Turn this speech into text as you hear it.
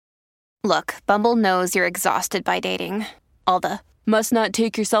Look, Bumble knows you're exhausted by dating. All the must not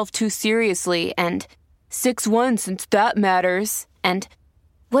take yourself too seriously and 6'1" since that matters. And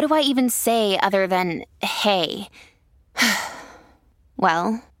what do I even say other than hey?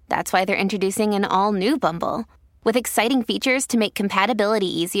 Well, that's why they're introducing an all-new Bumble with exciting features to make compatibility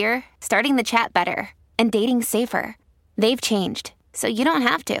easier, starting the chat better, and dating safer. They've changed, so you don't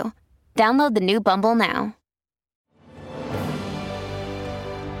have to. Download the new Bumble now.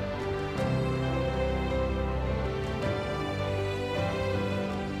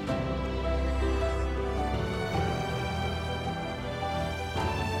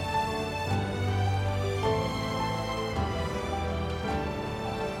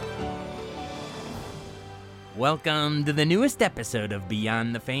 Welcome to the newest episode of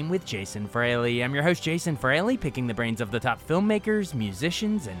Beyond the Fame with Jason Fraley. I'm your host, Jason Fraley, picking the brains of the top filmmakers,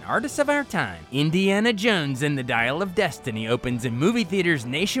 musicians, and artists of our time. Indiana Jones and the Dial of Destiny opens in movie theaters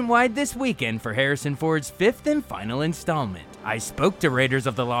nationwide this weekend for Harrison Ford's fifth and final installment. I spoke to Raiders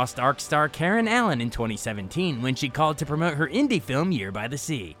of the Lost Ark star Karen Allen in 2017 when she called to promote her indie film Year by the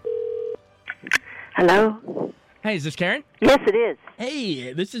Sea. Hello? Hey, is this Karen? Yes, it is.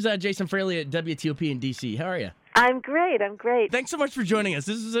 Hey, this is Jason Fraley at WTOP in D.C. How are you? I'm great. Thanks so much for joining us.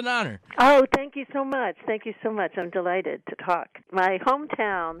 This is an honor. Oh, thank you so much. I'm delighted to talk. My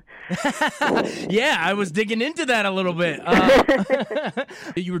hometown. Yeah, I was digging into that a little bit.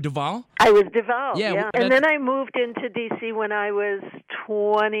 You were Duval? I was Duval, Yeah, yeah. And then I moved into D.C. when I was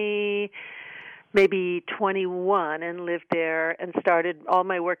 21, and lived there and started all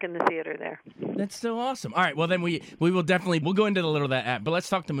my work in the theater there. That's so awesome. All right, well then we'll go into a little of that app, but let's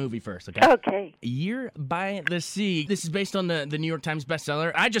talk the movie first, okay? Okay. Year by the Sea. This is based on the New York Times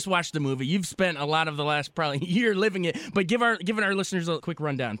bestseller. I just watched the movie. You've spent a lot of the last probably year living it, but giving our listeners a quick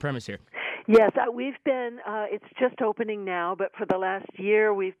rundown premise here. Yes, we've been, it's just opening now, but for the last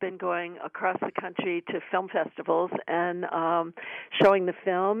year we've been going across the country to film festivals and showing the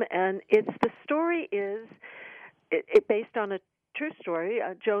film. And the story is based on a true story,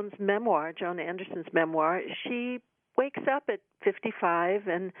 Joan Anderson's memoir. She wakes up at 55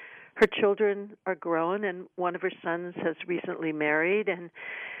 and her children are grown and one of her sons has recently married, and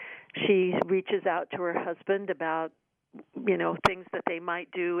she reaches out to her husband about things that they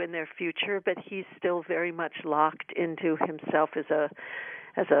might do in their future, but he's still very much locked into himself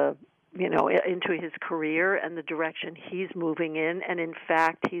into his career and the direction he's moving in. And in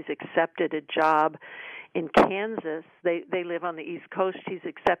fact, he's accepted a job in Kansas. They live on the East Coast. He's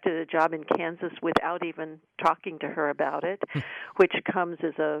accepted a job in Kansas without even talking to her about it, which comes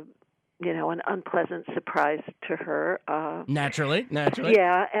as an unpleasant surprise to her. Naturally.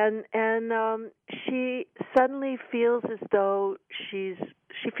 Yeah, and she suddenly feels as though she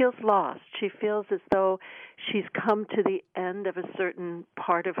feels lost. She feels as though she's come to the end of a certain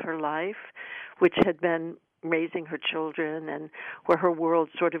part of her life, which had been raising her children, and where her world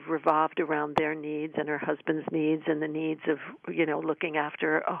sort of revolved around their needs and her husband's needs and the needs of, looking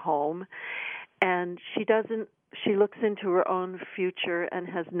after a home. And she looks into her own future and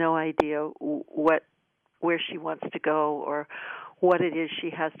has no idea where she wants to go or what it is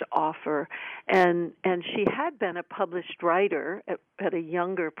she has to offer. And she had been a published writer at a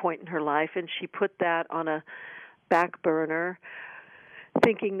younger point in her life, and she put that on a back burner,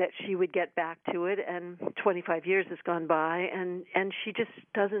 thinking that she would get back to it. And 25 years has gone by, and she just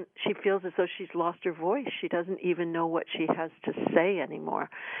doesn't. She feels as though she's lost her voice. She doesn't even know what she has to say anymore.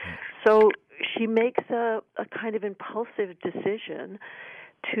 So she makes a kind of impulsive decision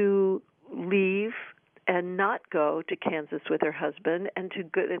to leave and not go to Kansas with her husband, and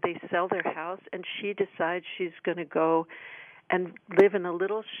they sell their house, and she decides she's going to go and live in a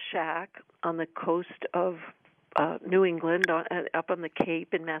little shack on the coast of New England, up on the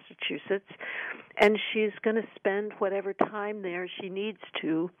Cape in Massachusetts, and she's going to spend whatever time there she needs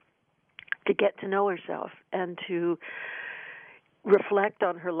to get to know herself and to reflect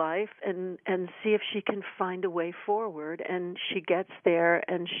on her life and see if she can find a way forward. And she gets there,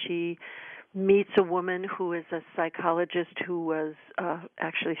 and she meets a woman who is a psychologist who was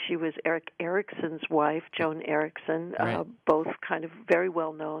she was Erik Erikson's wife, Joan Erickson, right. Both kind of very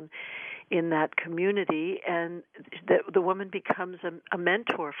well known in that community, and the woman becomes a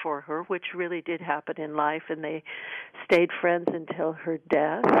mentor for her, which really did happen in life, and they stayed friends until her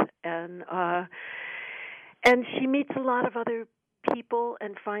death. And she meets a lot of other people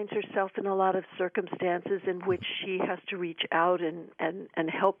and finds herself in a lot of circumstances in which she has to reach out and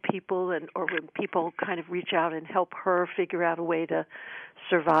help people, or when people kind of reach out and help her figure out a way to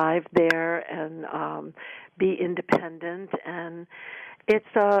survive there and be independent. it's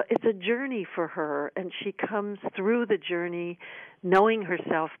a journey for her, and she comes through the journey knowing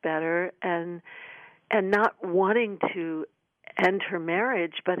herself better and not wanting to end her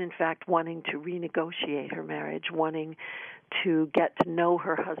marriage, but in fact wanting to renegotiate her marriage, wanting to get to know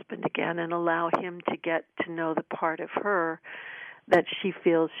her husband again and allow him to get to know the part of her that she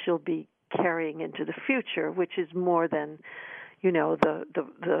feels she'll be carrying into the future, which is more than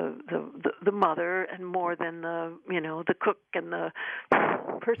the mother, and more than the cook and the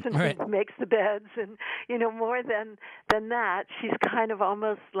person right. who makes the beds, and more than that. She's kind of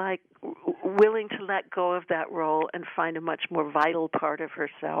almost like willing to let go of that role and find a much more vital part of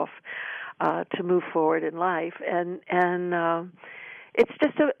herself to move forward in life. And it's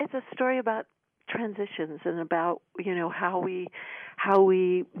a story about transitions and about how we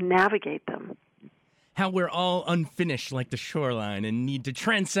navigate them. How we're all unfinished like the shoreline and need to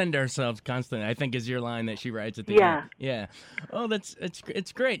transcend ourselves constantly, I think, is your line that she writes at the end. Yeah. Oh,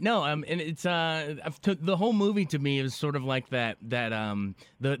 it's great. No, and it's the whole movie to me is sort of like that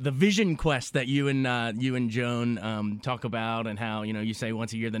the vision quest that you and Joan talk about, and how you say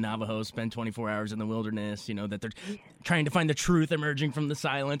once a year the Navajos spend 24 hours in the wilderness. That they're trying to find the truth emerging from the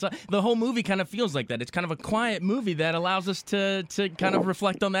silence. The whole movie kind of feels like that. It's kind of a quiet movie that allows us to kind of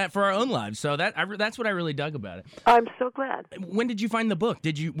reflect on that for our own lives. So that's what I really dug about it. I'm so glad. When did you find the book?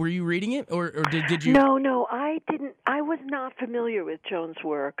 Were you reading it, or did you? No, I didn't. I was not familiar with Joan's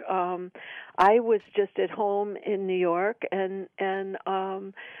work. I was just at home in New York, and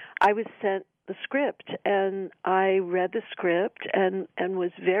I was sent the script, and I read the script and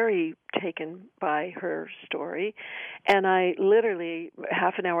was very taken by her story. And I literally,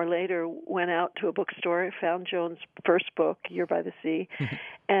 half an hour later, went out to a bookstore, found Joan's first book, Year by the Sea,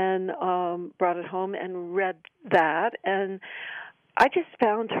 and brought it home and read that. And I just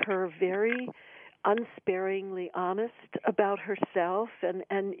found her very unsparingly honest about herself, and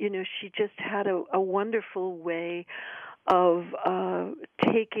she just had a wonderful way of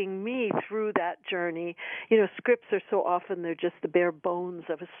taking me through that journey. Scripts are so often they're just the bare bones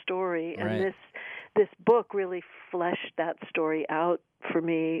of a story, right. And this book really fleshed that story out for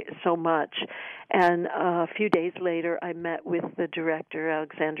me so much. And a few days later, I met with the director,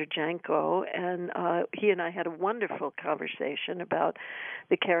 Alexander Janko, and he and I had a wonderful conversation about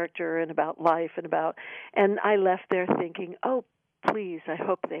the character and about life and I left there thinking, oh, please, I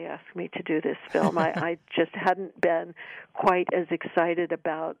hope they ask me to do this film. I just hadn't been quite as excited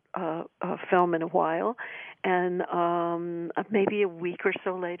about a film in a while. And maybe a week or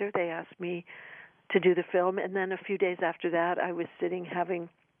so later, they asked me to do the film. And then a few days after that, I was sitting having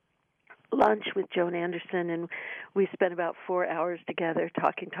lunch with Joan Anderson, and we spent about 4 hours together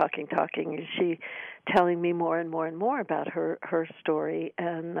talking, and she telling me more and more and more about her story.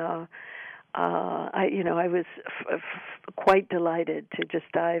 And I was quite delighted to just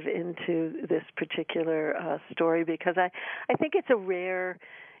dive into this particular story, because I think it's a rare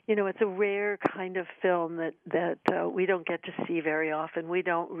kind of film that we don't get to see very often. We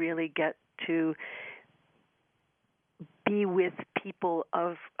don't really get to be with people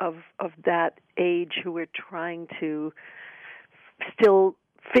of that age who are trying to still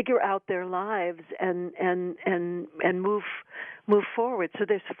figure out their lives and move forward. So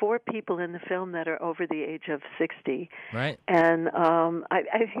there's 4 people in the film that are over the age of 60. Right. And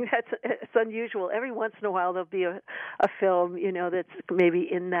I think it's unusual. Every once in a while there'll be a film, that's maybe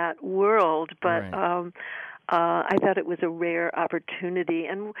in that world, but right. I thought it was a rare opportunity,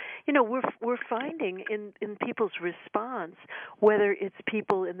 and we're finding in people's response, whether it's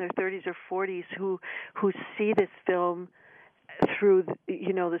people in their 30s or 40s who see this film through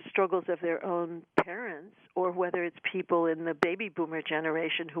the struggles of their own parents, or whether it's people in the baby boomer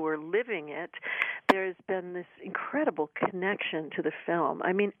generation who are living it, there's been this incredible connection to the film.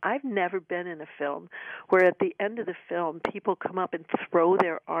 I mean, I've never been in a film where at the end of the film people come up and throw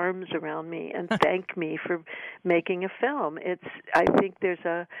their arms around me and thank me for making a film. I think there's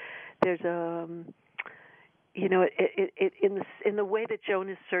a in the way that Joan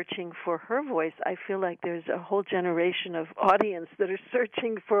is searching for her voice, I feel like there's a whole generation of audience that are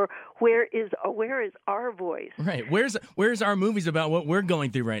searching for where is our voice. Right. Where's our movies about what we're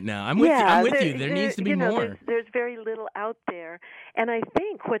going through right now? I'm with you. There needs to be more. There's very little out there, and I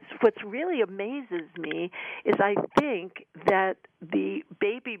think what's really amazes me is I think that the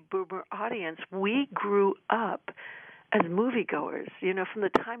baby boomer audience, we grew up as moviegoers. From the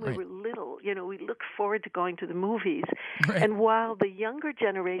time we Right. were little, we looked forward to going to the movies. Right. And while the younger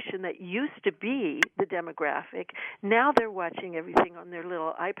generation that used to be the demographic, now they're watching everything on their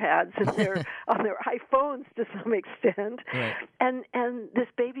little iPads and on their iPhones to some extent. Right. And this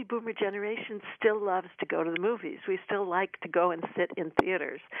baby boomer generation still loves to go to the movies. We still like to go and sit in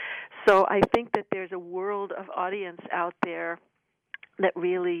theaters. So I think that there's a world of audience out there that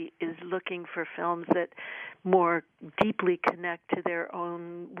really is looking for films that more deeply connect to their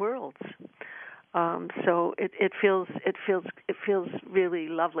own worlds. So it feels really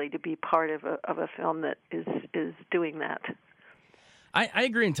lovely to be part of a film that is doing that. I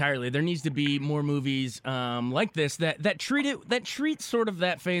agree entirely. There needs to be more movies like this that treat sort of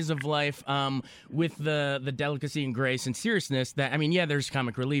that phase of life with the delicacy and grace and seriousness. That, I mean, yeah, there's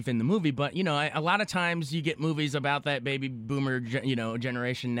comic relief in the movie, but a lot of times you get movies about that baby boomer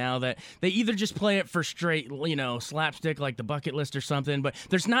generation now that they either just play it for straight slapstick like The Bucket List or something, but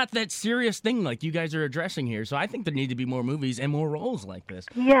there's not that serious thing like you guys are addressing here. So I think there need to be more movies and more roles like this.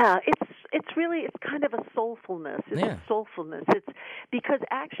 Yeah, it's kind of a soulfulness. It's Yeah. a soulfulness. It's because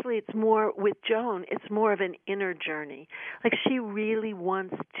actually it's more with Joan, it's more of an inner journey. Like she really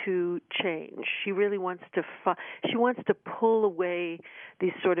wants to change. She really wants to she wants to pull away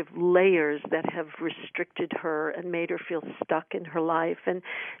these sort of layers that have restricted her and made her feel stuck in her life. And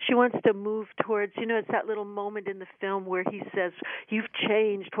she wants to move towards, it's that little moment in the film where he says, "You've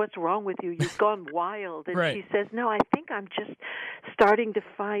changed. What's wrong with you? You've gone wild." And Right. she says, "No, I think I'm just starting to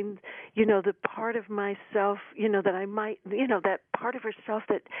find, the part of myself, that I might, that part of herself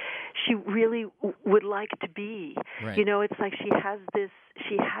that she really would like to be." Right. It's like she has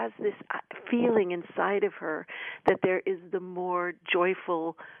this feeling inside of her that there is the more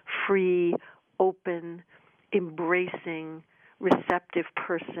joyful, free, open, embracing, receptive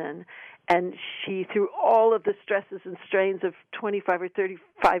person. And she, through all of the stresses and strains of 25 or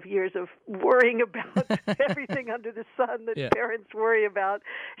 35 years of worrying about everything under the sun that Yeah. parents worry about,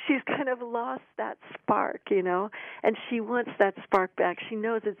 she's kind of lost that spark, and she wants that spark back. She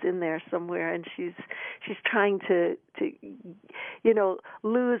knows it's in there somewhere, and she's trying to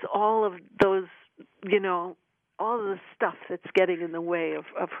lose all of those, all of the stuff that's getting in the way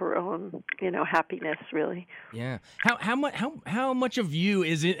of her own, happiness, really. Yeah. How much of you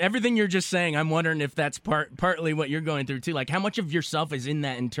is it? Everything you're just saying, I'm wondering if that's partly what you're going through too. Like, how much of yourself is in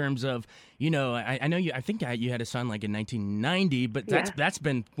that in terms of, I know you. I think you had a son like in 1990, but that's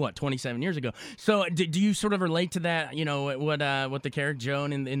been what 27 years ago. So do you sort of relate to that? What the character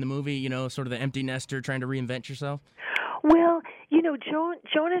Joan in the movie, sort of the empty nester trying to reinvent yourself. Well,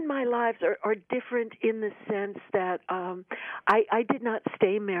 Joan and my lives are different in the sense that I did not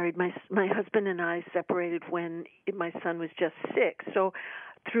stay married. My husband and I separated when my son was just 6. So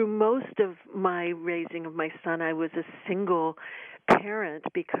through most of my raising of my son, I was a single parent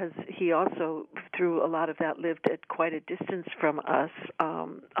because he also, through a lot of that, lived at quite a distance from us.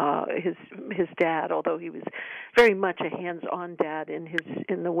 His dad, although he was very much a hands-on dad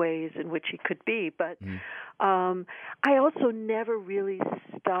in the ways in which he could be, but I also never really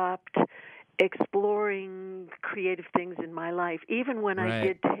stopped exploring creative things in my life, even when I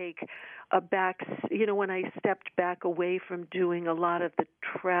did take when I stepped back away from doing a lot of the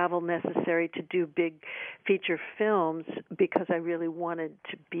travel necessary to do big feature films because I really wanted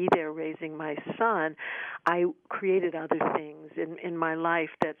to be there raising my son. I created other things in my life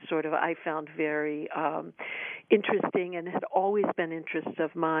that sort of I found very interesting and had always been interests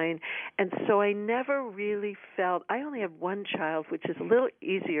of mine. And so I never really felt, I only have one child, which is a little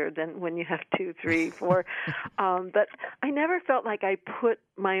easier than when you have 2, 3, 4. But I never felt like I put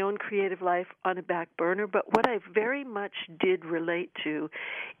my own creative life on a back burner. But what I very much did relate to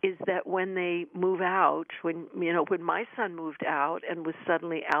is that when they move out, when my son moved out and was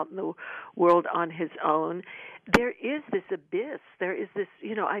suddenly out in the world on his own, there is this abyss. There is this,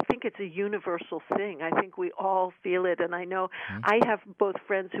 I think it's a universal thing. I think we all feel it. And I know I have both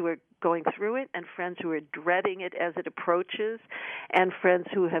friends who are going through it and friends who are dreading it as it approaches and friends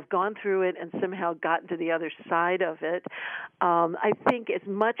who have gone through it and somehow gotten to the other side of it. I think as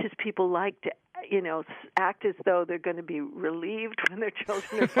much as people like to act as though they're going to be relieved when their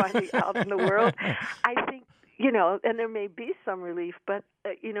children are finally out in the world, I think, and there may be some relief, but,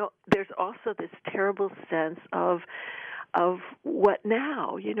 there's also this terrible sense of what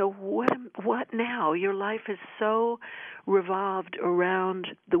now? What now? Your life is so revolved around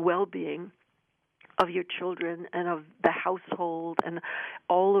the well-being your children and of the household and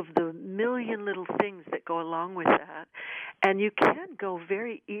all of the million little things that go along with that. And you can go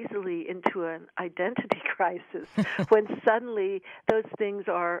very easily into an identity crisis when suddenly those things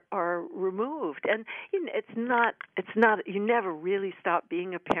are removed. And it's not you never really stop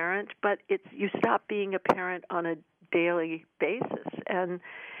being a parent, but you stop being a parent on a daily basis. And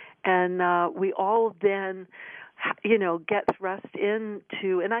we all then get thrust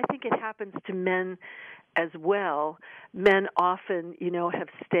into, and I think it happens to men as well. Men often, have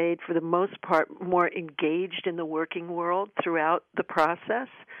stayed for the most part more engaged in the working world throughout the process.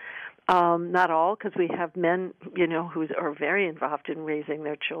 Not all, because we have men, who are very involved in raising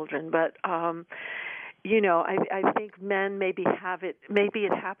their children, but I think men maybe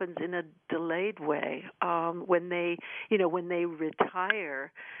it happens in a delayed way, when they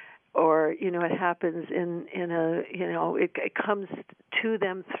retire, or it happens in a it comes to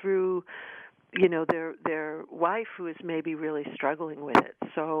them through their wife who is maybe really struggling with it.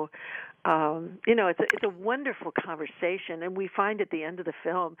 So it's a wonderful conversation, and we find at the end of the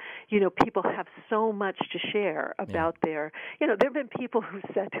film, people have so much to share about their, there have been people who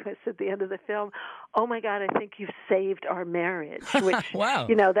said to us at the end of the film, "Oh my God, I think you've saved our marriage," which, wow.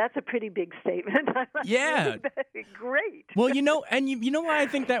 That's a pretty big statement. Yeah. Great. Well, and you know why I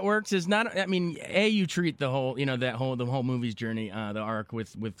think that works is not, you treat the whole, the whole movie's journey, the arc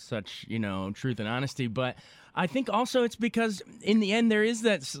with such, truth and honesty, but I think also it's because in the end there is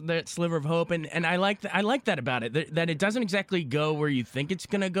that sliver of hope, and I like that about it, that it doesn't exactly go where you think it's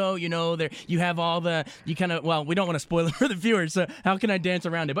gonna go. There you have all we don't want to spoil it for the viewers, so how can I dance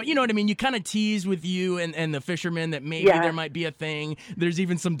around it? But you know what I mean. You kind of tease with you and the fisherman that maybe there might be a thing. There's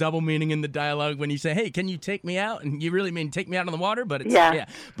even some double meaning in the dialogue when you say, "Hey, can you take me out?" and you really mean take me out on the water, but it's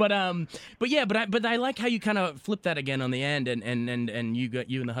But I like how you kind of flip that again on the end, and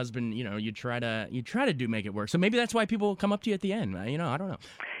you and the husband, you try to make it work. So maybe that's why people come up to you at the end. I don't know.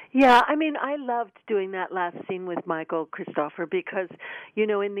 Yeah, I loved doing that last scene with Michael Christopher because,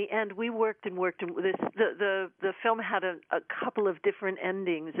 in the end we worked and this the film had a couple of different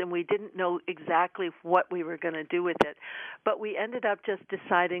endings, and we didn't know exactly what we were going to do with it. But we ended up just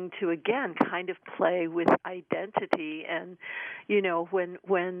deciding to again kind of play with identity, and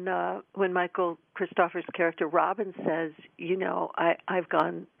when Michael Christopher's character Robin says, I've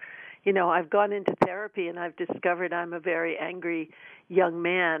gone into therapy and I've discovered I'm a very angry young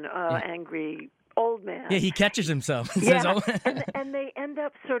man, angry old man. Yeah, he catches himself. And they end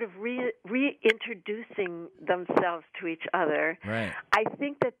up sort of reintroducing themselves to each other. Right. I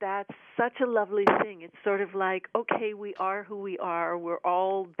think that's such a lovely thing. It's sort of like, okay, we are who we are. We're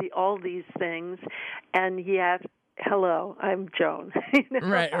all these things, and yet, hello, I'm Joan.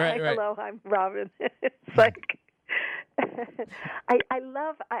 Right. Hello, I'm Robin. It's like.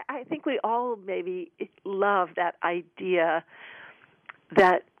 I think we all maybe love that idea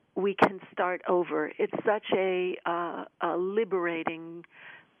that we can start over. It's such a liberating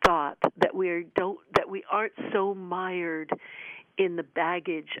thought that we aren't so mired in the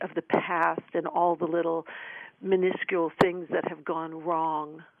baggage of the past and all the little minuscule things that have gone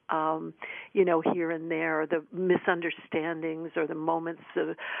wrong. Here and there, or the misunderstandings, or the moments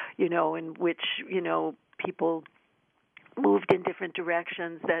of, in which people moved in different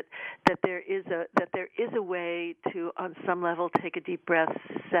directions, that there is a way to, on some level, take a deep breath,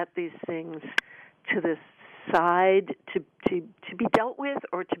 set these things to the side, to be dealt with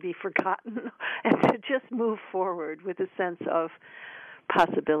or to be forgotten, and to just move forward with a sense of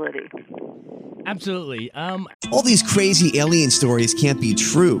possibility. Absolutely. All these crazy alien stories can't be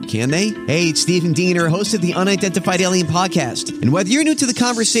true, can they? Hey, it's Stephen Diener, host of the Unidentified Alien Podcast. And whether you're new to the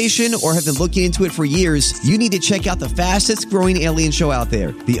conversation or have been looking into it for years, you need to check out the fastest growing alien show out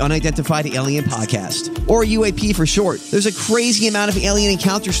there, the Unidentified Alien Podcast, or UAP for short. There's a crazy amount of alien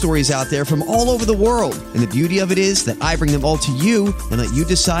encounter stories out there from all over the world. And the beauty of it is that I bring them all to you and let you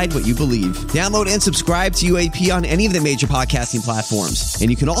decide what you believe. Download and subscribe to UAP on any of the major podcasting platforms. And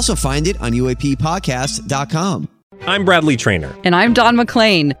you can also find it on UAPpodcast.com. I'm Bradley Trainer. And I'm Don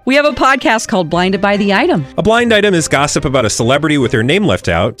McClain. We have a podcast called Blinded by the Item. A blind item is gossip about a celebrity with their name left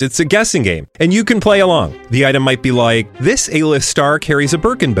out. It's a guessing game, and you can play along. The item might be like, this A-list star carries a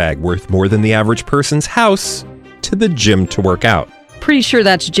Birkin bag worth more than the average person's house to the gym to work out. Pretty sure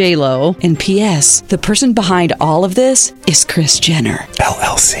that's J-Lo. And P.S. the person behind all of this is Kris Jenner,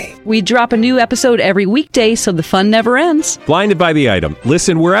 LLC. We drop a new episode every weekday so the fun never ends. Blinded by the Item.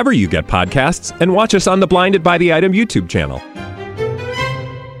 Listen wherever you get podcasts and watch us on the Blinded by the Item YouTube channel.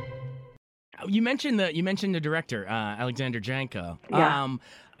 You mentioned the director, Alexander Janko. Yeah.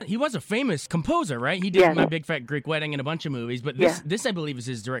 He was a famous composer, right? He did Yes. My Big Fat Greek Wedding and a bunch of movies, but this I believe, is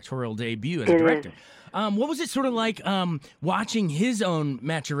his directorial debut as a It director. is. What was it sort of like watching his own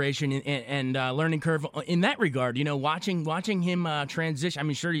maturation and learning curve in that regard? You know, watching him transition. I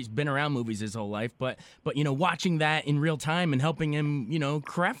mean, sure, he's been around movies his whole life, but you know, watching that in real time and helping him, you know,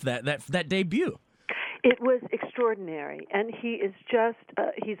 craft that debut. It was extraordinary, and he is just,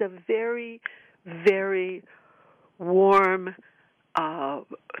 he's a very, very warm,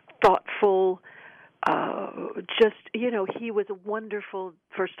 thoughtful, just, you know, he was a wonderful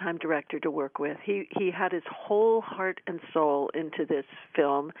first-time director to work with. He had his whole heart and soul into this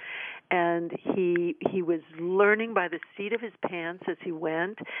film, and he was learning by the seat of his pants as he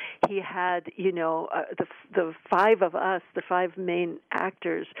went. He had, you know, the five of us, the five main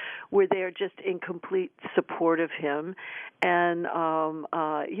actors, were there just in complete support of him. And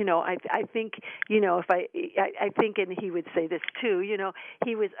you know, I think, you know, if I think, and he would say this too, you know,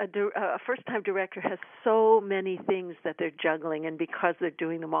 he was a first-time director has so many things that they're juggling, and because they're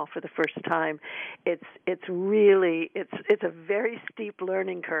doing them all for the first time, it's really it's a very steep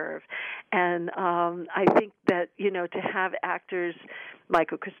learning curve. And I think that, you know, to have actors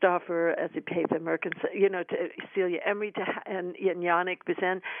Michael Christopher, Ezzy Patham, you know, to Celia Emery, and Yannick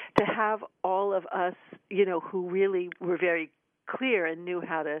Bizet, to have all of us, you know, who really were very clear and knew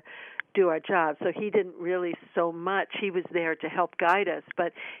how to do our job. So he didn't really so much, he was there to help guide us,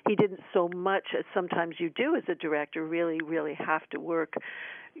 but he didn't so much as sometimes you do as a director really have to work,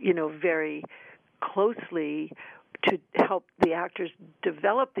 you know, very closely to help the actors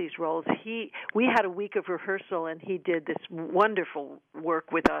develop these roles. We had a week of rehearsal, and he did this wonderful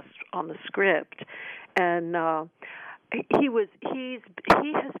work with us on the script. And he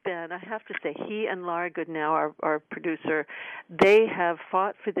has been, I have to say, he and Lara Goodnow, our producer, they have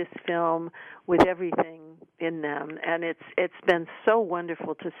fought for this film with everything in them, and it's been so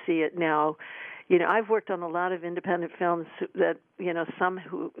wonderful to see it now. You know, I've worked on a lot of independent films that, you know, some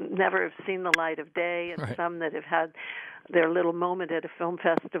who never have seen the light of day, and some that have had their little moment at a film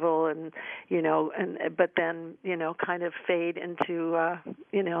festival, and, you know, but then, you know, kind of fade into,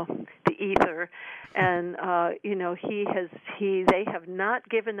 you know, the ether. And, you know, they have not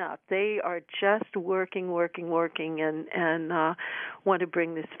given up. They are just working, and want to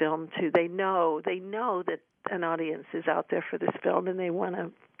bring this film to. They know that an audience is out there for this film, and they want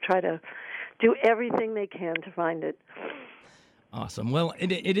to try to do everything they can to find it. Awesome. Well,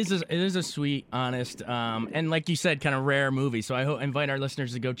 it is a sweet, honest, and like you said, kind of rare movie. So I invite our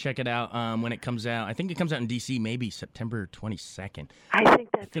listeners to go check it out when it comes out. I think it comes out in D.C. maybe September 22nd. I think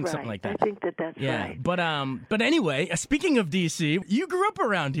that's right. Something like that. I think that's right. But anyway, speaking of D.C., you grew up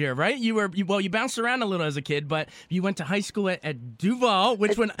around here, right? You bounced around a little as a kid, but you went to high school at Duval,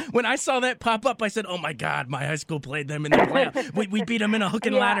 which when I saw that pop up, I said, "Oh my God, my high school played them in the playoff. we beat them in a hook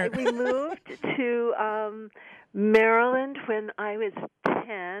and ladder." We moved to Maryland when I was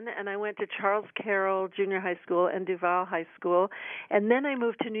 10, and I went to Charles Carroll Junior High School and Duval High School, and then I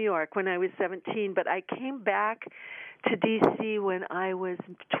moved to New York when I was 17, but I came back to D.C. when I was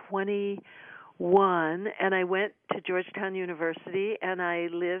 21, and I went to Georgetown University, and I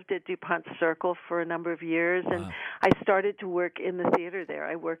lived at DuPont Circle for a number of years, and I started to work in the theater there.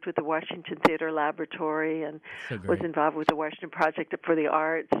 I worked with the Washington Theater Laboratory and was involved with the Washington Project for the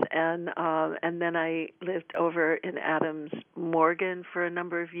Arts, and then I lived over in Adams Morgan for a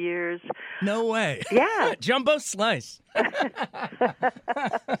number of years. No way. Yeah. Jumbo slice.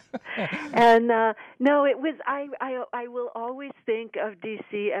 And no, it was. I will always think of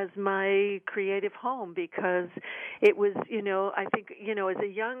DC as my creative home, because it was. You know, I think, you know, as a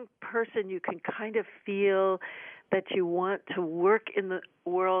young person, you can kind of feel that you want to work in the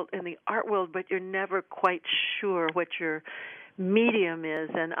world, in the art world, but you're never quite sure what your medium is.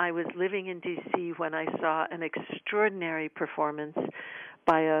 And I was living in D.C. when I saw an extraordinary performance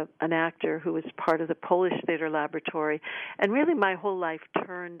by an actor who was part of the Polish Theater Laboratory, and really my whole life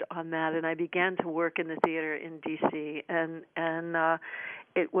turned on that, and I began to work in the theater in D.C., and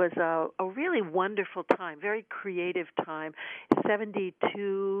it was a really wonderful time, very creative time,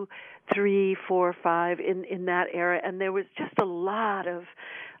 72, 3, 4, 5, in that era, and there was just a lot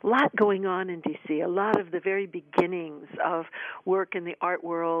going on in D.C., a lot of the very beginnings of work in the art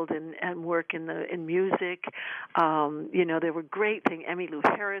world and work in music. You know, there were great things. Emmylou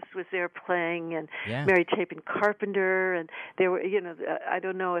Harris was there playing, and Mary Chapin Carpenter, and there were, you know, I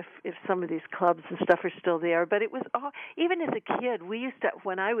don't know if some of these clubs and stuff are still there, but it was all, even as a kid, we used to,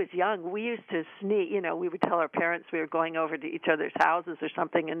 when I was young, we used to sneak, you know, we would tell our parents we were going over to each other's houses or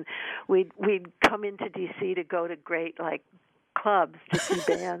something, and we'd come into D.C. to go to great, like, clubs to see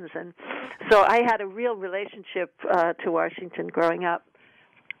bands, and so I had a real relationship to Washington growing up.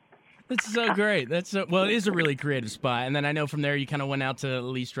 That's so great. Well, it is a really creative spot. And then I know from there you kind of went out to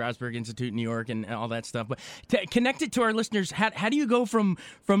Lee Strasberg Institute in New York and all that stuff. But to connect it to our listeners, how do you go from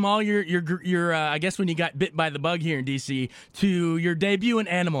all your I guess when you got bit by the bug here in DC to your debut in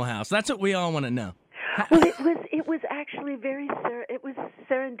Animal House? That's what we all want to know. Well, it was actually it was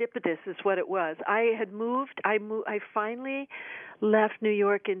serendipitous is what it was. I had moved. I finally left New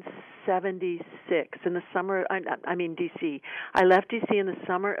York in '76 in the summer. I mean DC. I left DC in the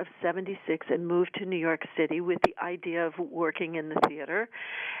summer of '76 and moved to New York City with the idea of working in the theater.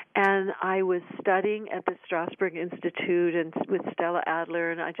 And I was studying at the Strasberg Institute and with Stella Adler,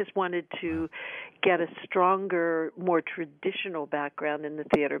 and I just wanted to get a stronger, more traditional background in the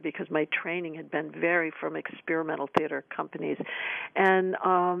theater because my training had been very from experimental theater companies. And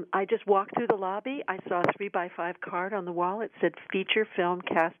I just walked through the lobby. I saw a 3x5 card on the wall. It said feature film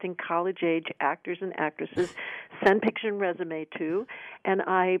casting college-age actors and actresses. Send picture and resume to. And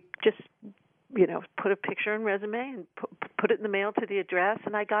I just put a picture and resume and put it in the mail to the address,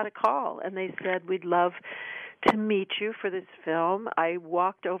 and I got a call. And they said, we'd love to meet you for this film. I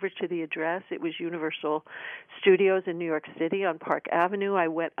walked over to the address. It was Universal Studios in New York City on Park Avenue. I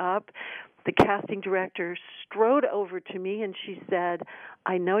went up. The casting director strode over to me and she said,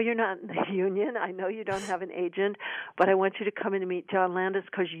 I know you're not in the union. I know you don't have an agent, but I want you to come in and meet John Landis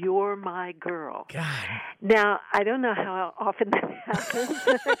because you're my girl. God. Now, I don't know how often that happens.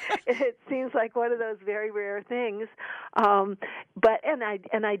 It seems like one of those very rare things. But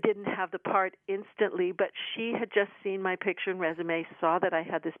I didn't have the part instantly, but she had just seen my picture and resume, saw that I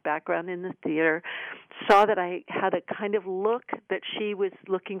had this background in the theater, saw that I had a kind of look that she was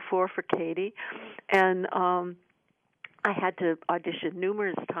looking for Katie, and I had to audition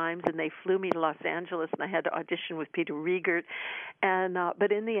numerous times, and they flew me to Los Angeles, and I had to audition with Peter Riegert, and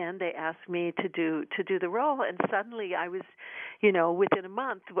but in the end, they asked me to do the role, and suddenly I was, within a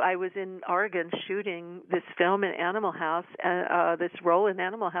month, I was in Oregon shooting this film in Animal House, this role in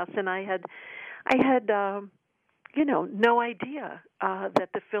Animal House, and I had no idea that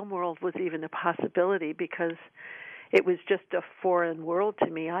the film world was even a possibility because it was just a foreign world to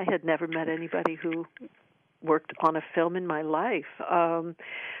me. I had never met anybody who worked on a film in my life.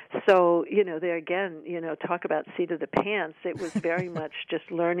 So, there again, talk about seat of the pants. It was very much just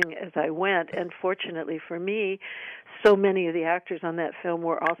learning as I went. And fortunately for me, so many of the actors on that film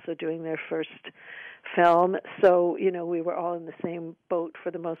were also doing their first film. So, we were all in the same boat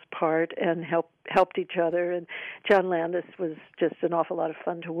for the most part and helped each other. And John Landis was just an awful lot of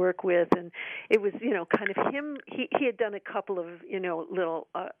fun to work with. And it was, kind of him. He had done a couple of, little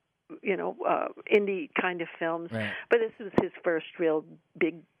indie kind of films, right. But this was his first real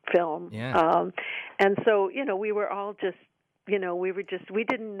big film. Yeah. And so, we were all just, we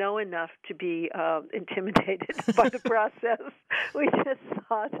didn't know enough to be intimidated by the process. We just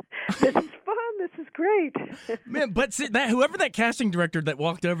thought, this is fun, this is great. Man, but see, whoever that casting director that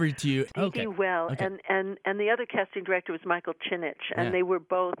walked over to you, okay. And the other casting director was Michael Chinich, and they were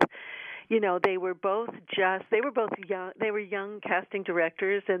both. They were both young. They were young casting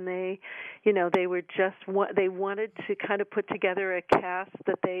directors, and they wanted to kind of put together a cast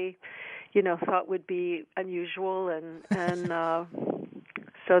that they, thought would be unusual, and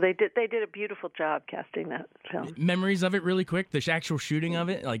so they did a beautiful job casting that film. Memories of it, really quick. The actual shooting of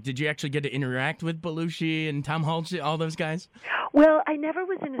it. Like, did you actually get to interact with Belushi and Tom Hulce, all those guys? Well, I never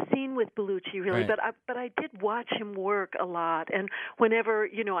was in a scene with Belushi really, right. but I did watch him work a lot. And whenever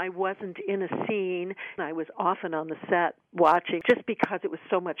I wasn't in a scene, I was often on the set watching just because it was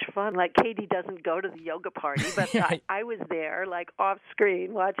so much fun. Like Katie doesn't go to the yoga party, but I was there, like off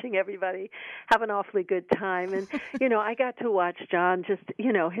screen, watching everybody have an awfully good time. And I got to watch John just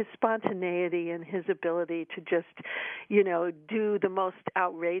his spontaneity and his ability to just do the most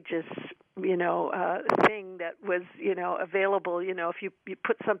outrageous thing that was available. If you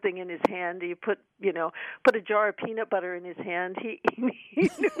put something in his hand, you put a jar of peanut butter in his hand, he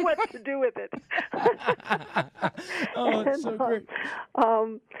knew what to do with it. Oh, it's so great.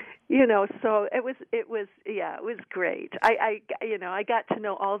 So it was great. I got to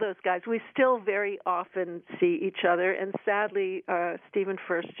know all those guys. We still very often see each other, and sadly, Stephen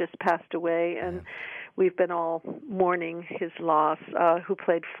Furst just passed away, and we've been all mourning his loss. Who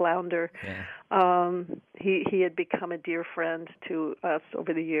played Flounder? Yeah. He had become a dear friend to us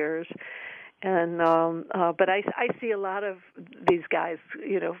over the years. And but I see a lot of these guys,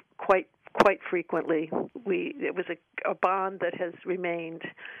 quite quite frequently. It was a bond that has remained.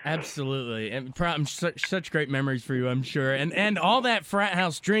 Absolutely, and such great memories for you, I'm sure. And all that frat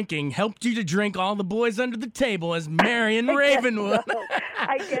house drinking helped you to drink all the boys under the table as Marion Ravenwood.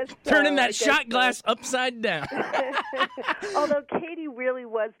 I guess so. Turning that shot glass upside down. Although Katie really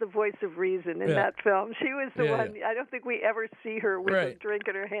was the voice of reason in that film. She was the one. I don't think we ever see her with a drink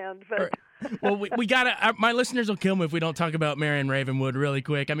in her hand. But well, we gotta. My listeners will kill me if we don't talk about Marion Ravenwood really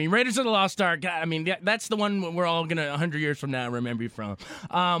quick. I mean, Raiders of the Lost Ark. I mean, that's the one we're all gonna 100 years from now remember you from.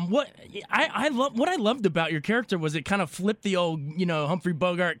 What I loved about your character was it kind of flipped the old, Humphrey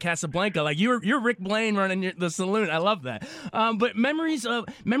Bogart Casablanca. Like you're Rick Blaine running the saloon. I love that. But memories of.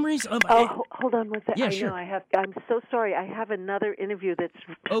 Oh, hold on one second. Yeah, I sure. know I'm so sorry. I have another interview that's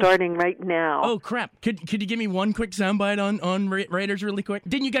starting right now. Oh crap! Could you give me one quick soundbite on Raiders really quick?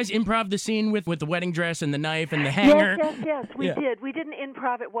 Didn't you guys improv the scene with the wedding dress and the knife and the hanger? Yes, we did. We didn't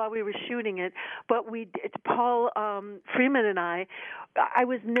improv it while we were shooting it, but Paul Freeman and I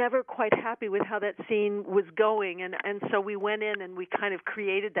was never quite happy with how that scene was going, and so we went in and we kind of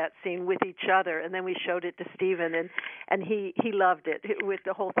created that scene with each other, and then we showed it to Stephen, and he loved it, with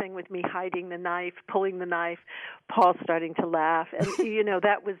the whole thing with me hiding the knife, pulling the knife, Paul starting to laugh, and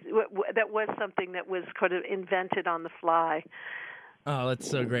that was something that was kind of invented on the fly. Oh, that's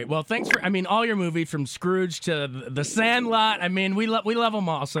so great. Well, thanks for, all your movies from Scrooge to The Sandlot. I mean, we love them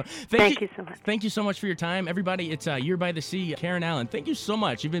all. So thank you so much. Thank you so much for your time. Everybody, it's Year by the Sea, Karen Allen. Thank you so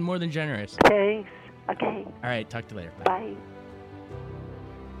much. You've been more than generous. Thanks. Okay. All right. Talk to you later. Bye.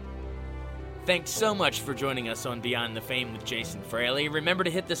 Thanks so much for joining us on Beyond the Fame with Jason Fraley. Remember to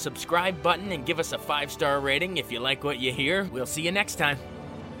hit the subscribe button and give us a 5-star rating if you like what you hear. We'll see you next time.